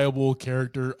unreliable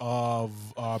character of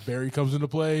Barry comes into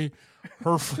play.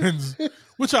 Her friends,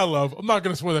 which I love. I'm not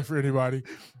going to spoil that for anybody,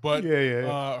 but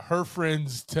her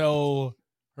friends tell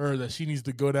her that she needs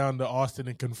to go down to Austin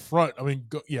and confront.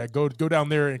 Go down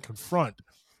there and confront.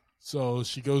 So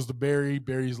she goes to Barry.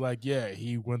 Barry's like, yeah,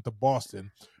 he went to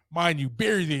Boston. Mind you,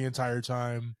 Barry the entire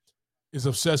time is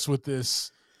obsessed with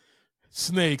this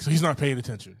snake, so he's not paying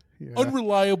attention. Yeah.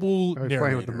 Unreliable narrator.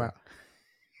 Playing with the mouse.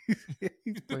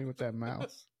 He's playing with that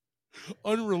mouse.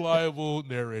 Unreliable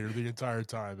narrator the entire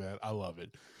time, man. I love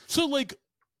it. So, like,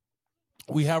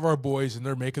 we have our boys, and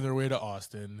they're making their way to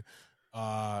Austin.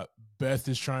 Beth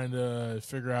is trying to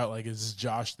figure out, like, is this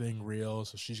Josh thing real?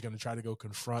 So she's going to try to go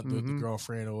confront the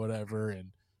girlfriend or whatever,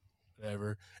 and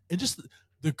just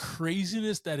the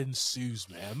craziness that ensues,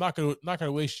 man. I'm not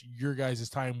gonna waste your guys'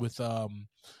 time with all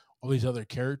these other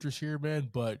characters here, man.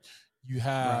 But you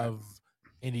have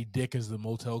Andy Dick as the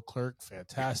motel clerk,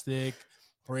 fantastic.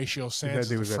 Horatio Sanz,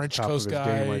 the French Coast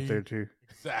guy, right there too.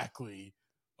 Exactly.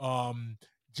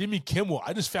 Jimmy Kimmel.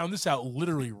 I just found this out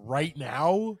literally right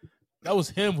now. That was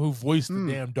him who voiced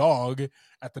the damn dog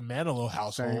at the Manilow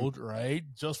household, right?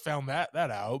 Just found that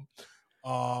out.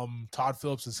 Todd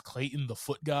Phillips is Clayton, the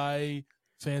foot guy.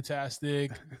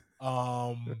 Fantastic.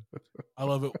 I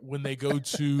love it when they go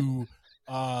to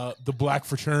the black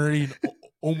fraternity and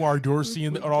Omar Dorsey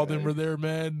and all them are there,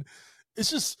 man. It's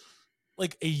just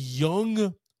like a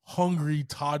young, hungry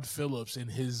Todd Phillips in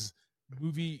his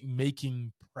movie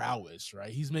making prowess, right?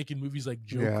 He's making movies like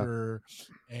Joker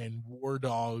and War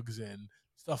Dogs and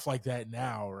stuff like that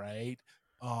now, right?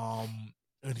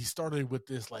 And he started with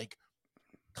this like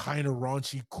kind of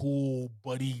raunchy, cool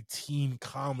buddy teen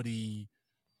comedy.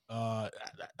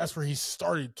 That's where he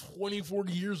started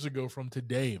 40 years ago from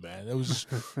today, man. That was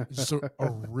just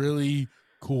a really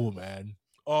cool, man.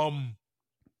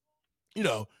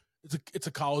 It's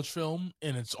a college film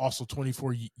and it's also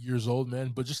 24 years old,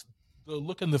 man. But just the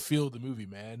look and the feel of the movie,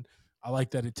 man. I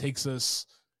like that it takes us,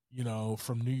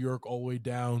 from New York all the way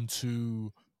down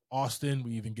to Austin.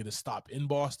 We even get a stop in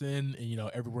Boston and,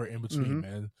 everywhere in between,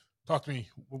 man. Talk to me.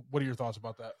 What are your thoughts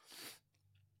about that?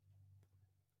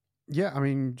 Yeah, I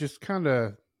mean, just kind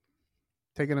of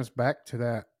taking us back to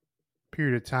that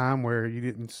period of time where you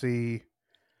didn't see,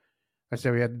 I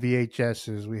said we had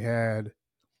VHSs,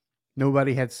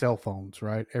 nobody had cell phones,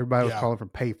 right? Everybody was calling from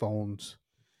pay phones.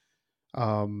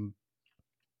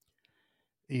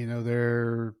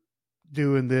 They're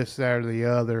doing this, that, or the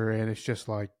other, and it's just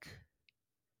like,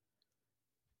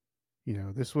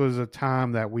 this was a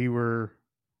time that we were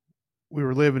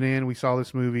living in. We saw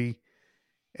this movie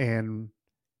and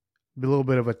a little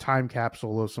bit of a time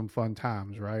capsule of some fun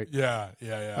times, right? Yeah.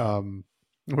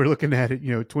 We're looking at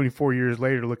it, 24 years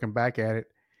later, looking back at it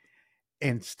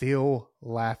and still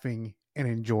laughing and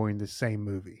enjoying the same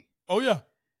movie. Oh yeah.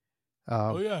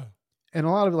 And a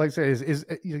lot of it, like I said, is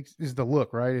the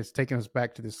look, right? It's taking us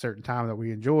back to this certain time that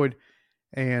we enjoyed,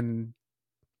 and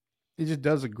it just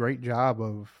does a great job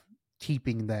of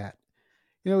keeping that.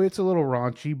 It's a little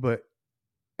raunchy, but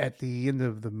at the end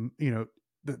of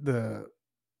the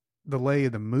lay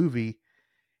of the movie,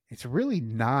 it's really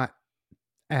not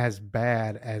as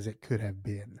bad as it could have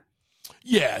been.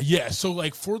 Yeah. So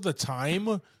like for the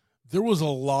time, there was a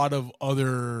lot of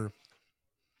other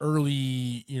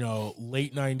early,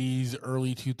 late 90s,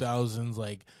 early 2000s.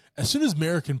 Like as soon as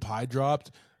American Pie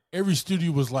dropped, every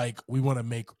studio was like, we want to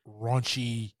make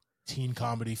raunchy teen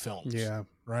comedy films. Yeah.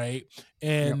 Right.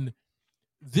 And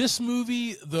this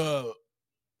movie, the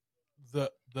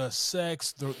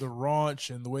sex, the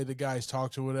raunch, and the way the guys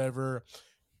talked or whatever,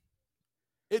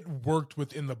 it worked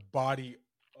within the body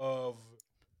of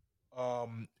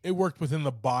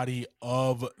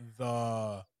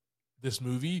this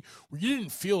movie, where you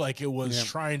didn't feel like it was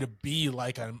trying to be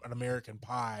like an American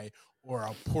Pie or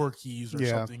a Porky's or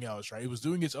something else, right? It was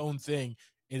doing its own thing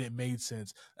and it made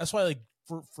sense. That's why, like,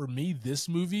 for me, this is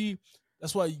a movie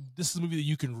that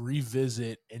you can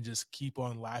revisit and just keep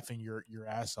on laughing your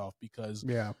ass off, because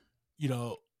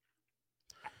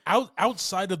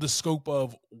outside of the scope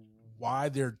of why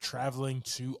they're traveling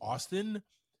to Austin,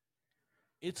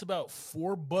 it's about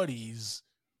four buddies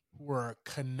who are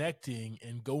connecting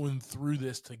and going through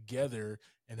this together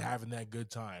and having that good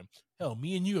time. Hell,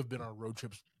 me and you have been on road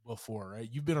trips before, right?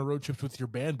 You've been on road trips with your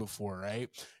band before, right?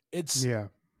 It's Yeah.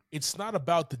 it's not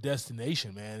about the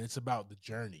destination, man. It's about the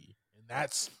journey. And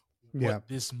that's Yeah. what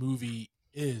this movie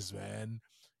is, man.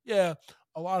 Yeah,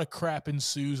 a lot of crap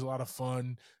ensues, a lot of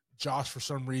fun. Josh, for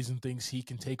some reason, thinks he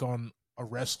can take on a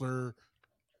wrestler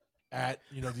at,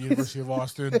 the University of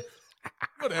Austin.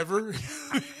 Whatever.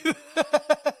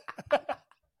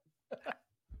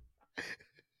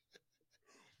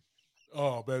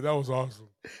 Oh, man, that was awesome.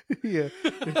 Yeah.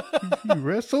 You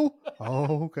wrestle?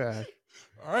 Oh, gosh.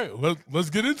 All right, let's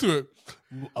get into it.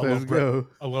 Let's go.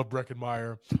 I love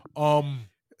Breckenmeyer.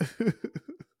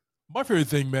 My favorite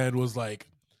thing, man, was like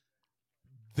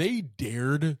they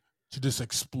dared to just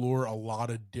explore a lot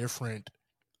of different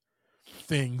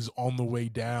things on the way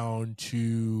down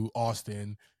to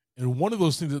Austin. And one of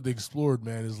those things that they explored,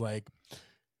 man, is like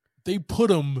they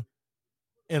put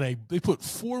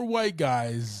 4 white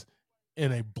guys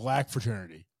in a black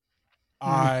fraternity.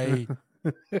 I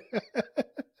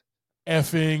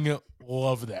effing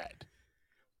love that.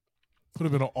 Put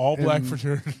them in an all black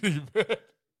fraternity.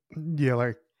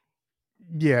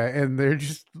 Yeah, and they're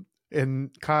just, and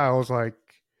Kyle's like,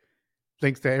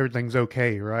 thinks that everything's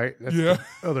okay, right? That's the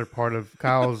other part of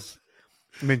Kyle's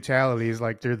mentality is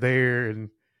like they're there and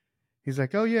he's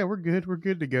like, oh yeah, we're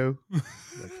good to go.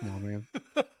 Like, come on, man.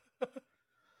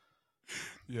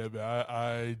 Yeah, man,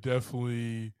 I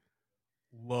definitely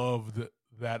loved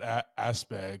that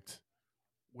aspect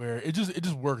where it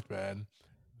just worked, man.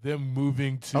 Them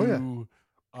moving to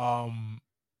and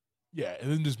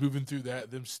then just moving through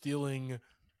that, them stealing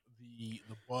the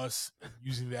bus and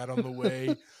using that on the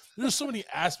way. There's so many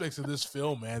aspects of this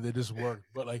film, man, that just worked.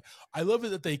 But like, I love it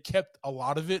that they kept a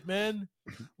lot of it, man.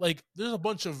 Like, there's a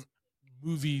bunch of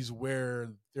movies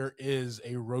where there is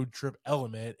a road trip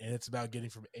element and it's about getting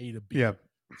from A to B. Yeah.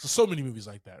 So many movies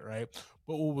like that, right?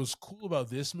 But what was cool about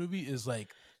this movie is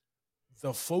like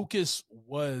the focus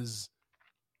was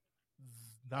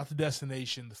not the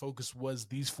destination. The focus was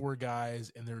these 4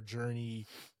 guys and their journey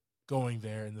going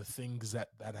there and the things that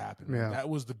happened. Yeah. That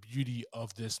was the beauty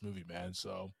of this movie, man.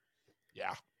 So,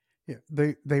 yeah. Yeah.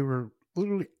 They were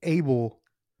literally able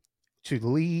to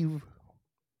leave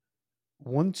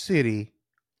one city,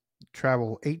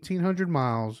 travel 1,800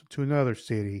 miles to another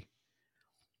city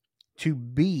to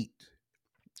beat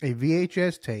a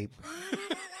VHS tape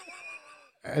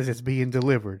as it's being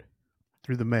delivered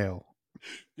through the mail.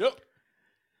 Yep.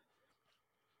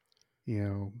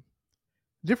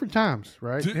 Different times,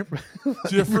 right?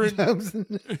 Different times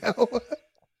now.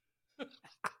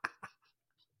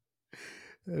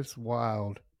 That's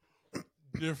wild.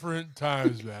 Different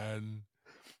times, man.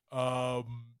 And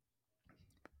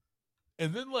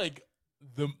then like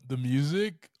the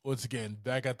music, once again,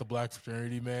 back at the black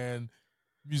fraternity, man,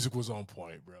 music was on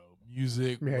point, bro.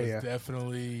 Music was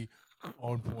definitely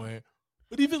on point.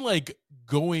 But even like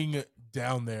going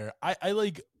down there, I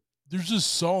like, there's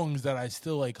just songs that I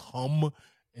still like hum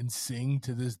and sing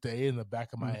to this day in the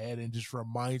back of my head and just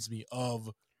reminds me of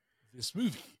this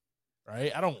movie,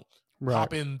 right? I don't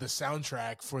pop in the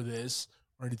soundtrack for this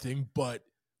or anything, but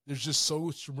there's just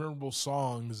so memorable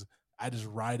songs I just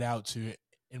ride out to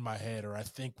in my head, or I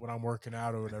think when I'm working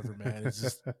out or whatever, man. It's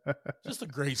just a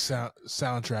great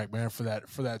soundtrack, man, for that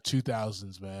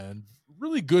 2000s, man.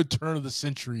 Really good turn of the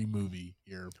century movie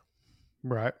here.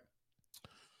 Right.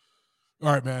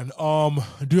 All right, man.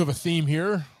 I do have a theme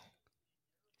here.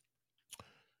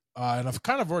 And I've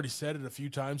kind of already said it a few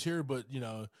times here, but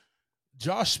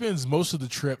Josh spends most of the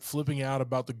trip flipping out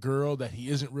about the girl that he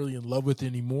isn't really in love with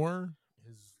anymore,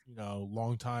 his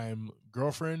longtime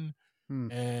girlfriend,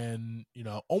 and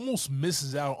almost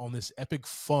misses out on this epic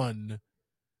fun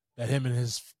that him and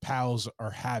his pals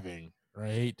are having,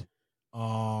 right?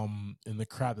 And the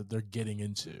crap that they're getting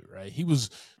into, right? He was,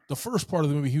 the first part of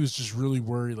the movie, he was just really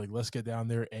worried, like, let's get down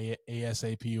there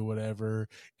ASAP or whatever.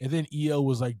 And then EO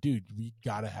was like, dude, we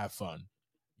gotta have fun.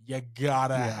 You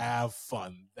gotta have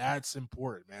fun. That's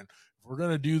important, man. If we're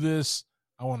gonna do this,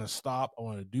 I want to stop. I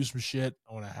want to do some shit.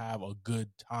 I want to have a good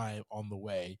time on the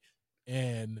way.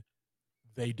 And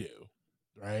they do,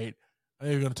 right? I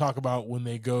think we're going to talk about when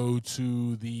they go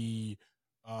to the,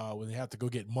 when they have to go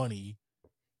get money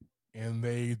and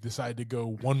they decide to go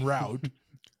one route,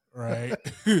 right?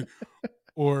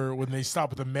 Or when they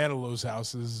stop at the Manilow's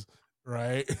houses,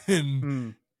 right?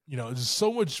 And, there's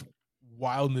so much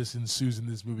wildness ensues in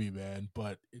this movie, man,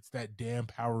 but it's that damn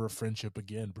power of friendship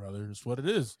again, brother. It's what it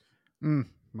is.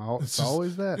 It's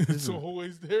always that. It's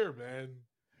always there, man.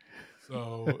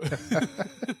 So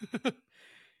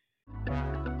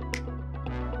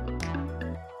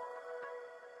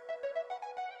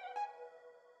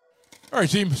All right,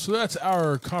 team. So that's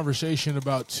our conversation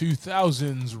about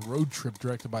 2000's Road Trip,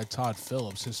 directed by Todd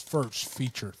Phillips, his first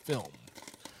feature film.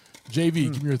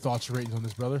 JV, give me your thoughts and ratings on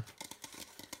this, brother.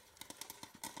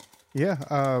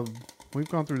 Yeah, we've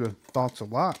gone through the thoughts a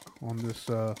lot on this,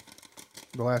 the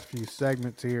last few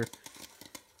segments here,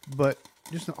 but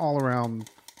just an all-around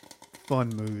fun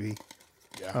movie.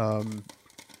 Yeah.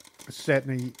 Set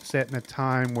in a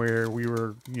time where we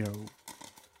were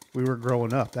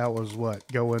growing up. That was what,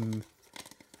 going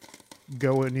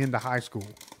into high school,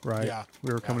 right? Yeah.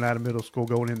 We were coming out of middle school,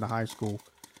 going into high school.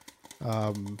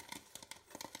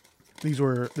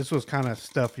 This was kind of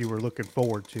stuff you were looking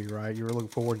forward to, right? You were looking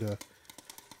forward to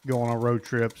going on road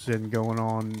trips and going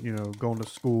to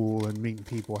school and meeting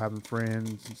people, having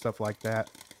friends and stuff like that.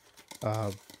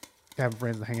 Having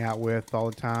friends to hang out with all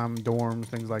the time, dorms,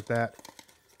 things like that.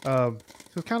 So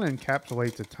it kind of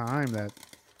encapsulates a time that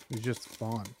is just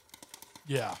fun.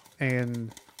 Yeah.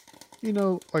 And,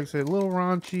 like I said, a little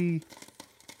raunchy,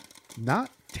 not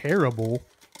terrible,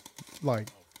 like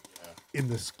in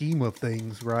the scheme of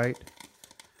things, right?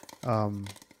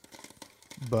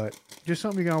 But just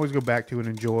something you can always go back to and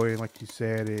enjoy. And like you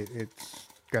said, it's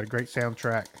got a great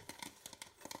soundtrack,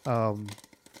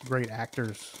 great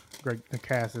actors, the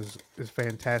cast is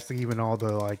fantastic. Even all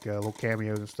the little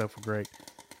cameos and stuff are great.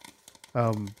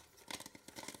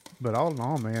 But all in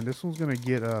all, man, this one's gonna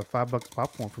get $5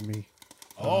 popcorn for me.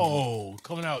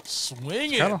 Coming out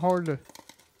swinging. Kind of hard to.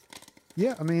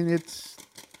 Yeah, I mean it's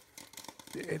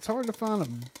hard to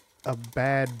find a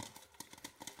bad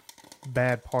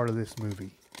part of this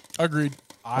movie. Agreed.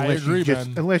 I agree,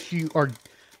 man. Unless you are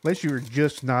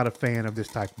just not a fan of this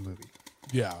type of movie.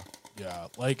 Yeah, yeah.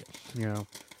 Like,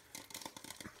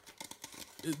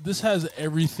 this has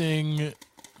everything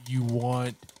you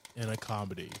want in a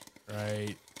comedy,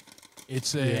 right?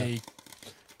 It's a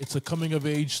coming of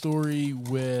age story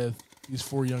with these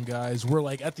four young guys. Where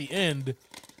like at the end,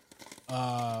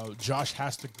 Josh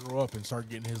has to grow up and start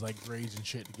getting his grades and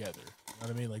shit together. You know what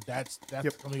I mean? Like that's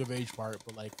the coming of age part.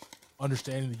 But like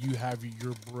understanding that you have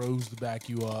your bros to back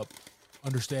you up,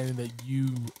 understanding that you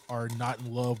are not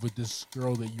in love with this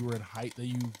girl that you were in height that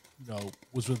you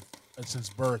was with since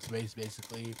birth,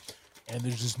 basically. And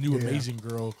there's this new amazing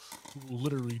girl who will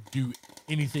literally do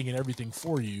anything and everything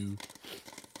for you.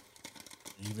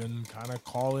 Even kind of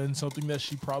call in something that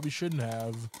she probably shouldn't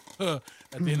have at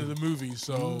the end of the movie.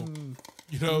 So,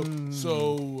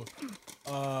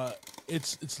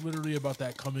 it's literally about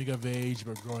that coming of age,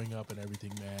 but growing up and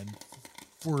everything, man.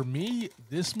 For me,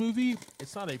 this movie,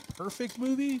 it's not a perfect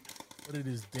movie, but it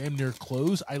is damn near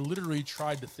close. I literally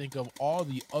tried to think of all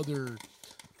the other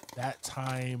that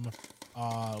time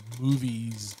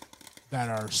movies that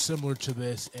are similar to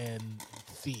this and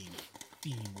theme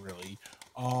really.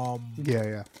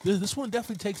 This one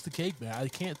definitely takes the cake, man. I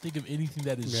can't think of anything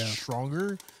that is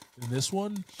stronger than this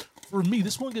one. For me,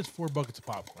 this one gets $4 of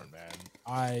popcorn,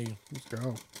 man. Let's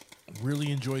go. I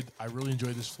really enjoyed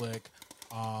this flick.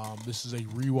 This is a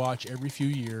rewatch every few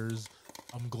years.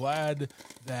 I'm glad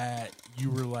that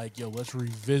you were like, yo, let's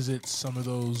revisit some of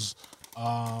those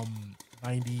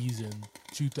 90s and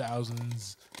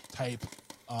 2000s type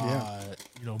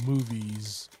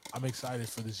movies. I'm excited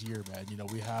for this year, man.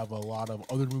 We have a lot of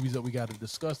other movies that we got to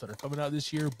discuss that are coming out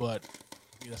this year, but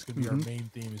I think that's going to be our main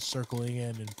theme, is circling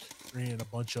in and bringing in a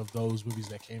bunch of those movies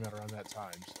that came out around that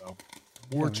time. So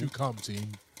more to come,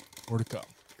 team. More to come.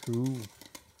 Cool.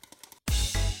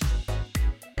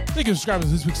 Thank you for subscribing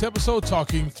to this week's episode,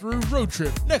 talking through Road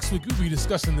Trip. Next week, we'll be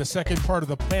discussing the second part of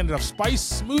the Planet of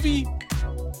Spice movie,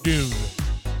 Dune.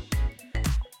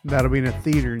 That'll be in a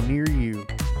theater near you.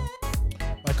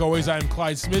 Like always, I am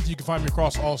Clyde Smith. You can find me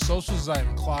across all socials. I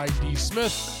am Clyde D.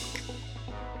 Smith.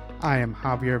 I am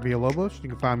Javier Villalobos. You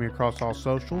can find me across all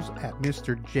socials at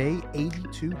Mr.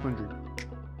 J8200.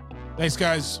 Thanks,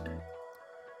 guys.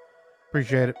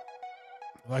 Appreciate it.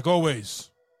 Like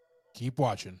always, keep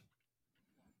watching.